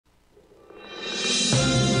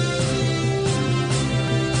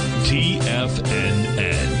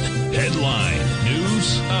TFNN. Headline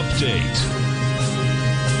News Update.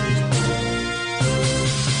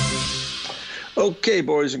 Okay,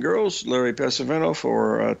 boys and girls, Larry Pesavento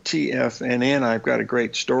for TFNN. I've got a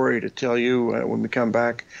great story to tell you when we come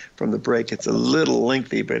back from the break. It's a little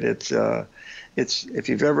lengthy, but it's if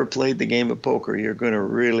you've ever played the game of poker, you're going to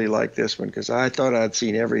really like this one, because I thought I'd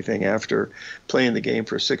seen everything after playing the game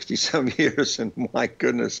for 60-some years, and my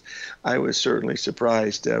goodness, I was certainly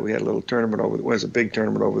surprised. We had a little tournament it was a big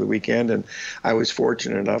tournament over the weekend, and I was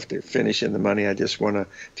fortunate enough to finish in the money. I just won a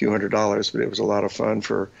few $100s, but it was a lot of fun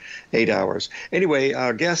for 8 hours. Anyway,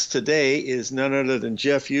 our guest today is none other than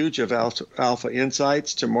Jeff Huge of Alpha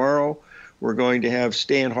Insights. Tomorrow, we're going to have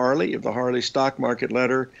Stan Harley of the Harley Stock Market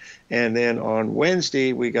Letter. And then on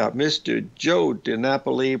Wednesday, we got Mr. Joe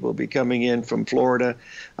DiNapoli will be coming in from Florida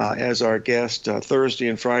as our guest. Thursday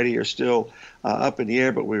and Friday are still up in the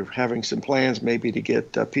air, but we're having some plans maybe to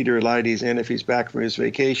get Peter Elides in if he's back from his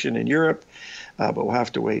vacation in Europe. But we'll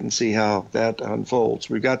have to wait and see how that unfolds.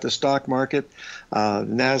 We've got the stock market. The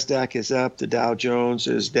NASDAQ is up. The Dow Jones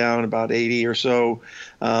is down about 80 or so.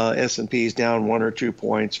 S&P is down 1 or 2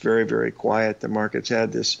 points. Very, very quiet. The market's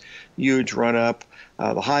had this huge run up.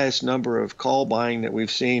 The highest number of call buying that we've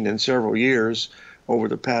seen in several years over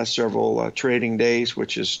the past several trading days,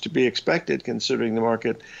 which is to be expected considering the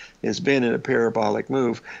market has been in a parabolic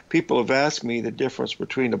move. People have asked me the difference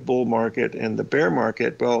between a bull market and the bear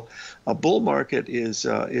market. Well, a bull market is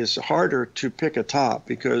harder to pick a top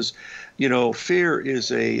because, you know, fear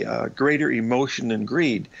is a greater emotion than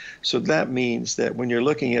greed. So that means that when you're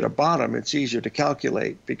looking at a bottom, it's easier to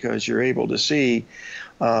calculate because you're able to see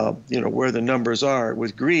where the numbers are.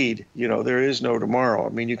 With greed, there is no tomorrow. I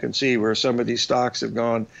mean, you can see where some of these stocks have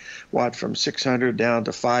gone, from $600 down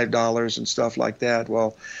to $5 and stuff like that.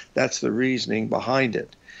 Well, that's the reasoning behind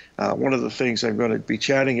it. One of the things I'm going to be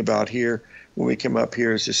chatting about here when we come up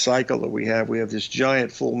here is this cycle that we have. We have this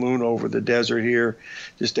giant full moon over the desert here,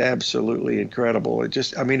 just absolutely incredible. It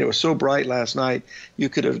was so bright last night, you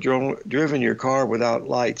could have driven your car without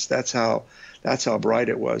lights. That's how bright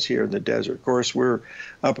it was here in the desert. Of course, we're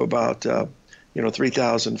up about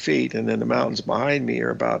 3,000 feet, and then the mountains behind me are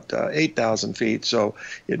about 8,000 feet. So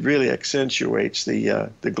it really accentuates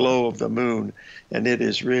the glow of the moon, and it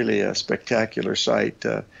is really a spectacular sight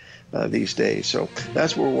these days. So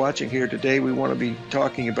that's what we're watching here today. We want to be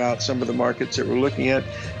talking about some of the markets that we're looking at.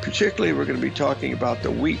 Particularly, we're going to be talking about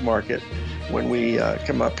the wheat market when we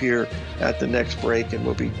come up here at the next break, and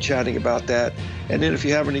we'll be chatting about that. And then if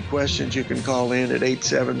you have any questions, you can call in at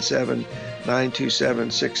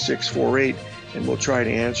 877-927-6648, and we'll try to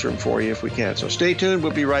answer them for you if we can. So stay tuned.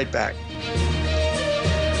 We'll be right back.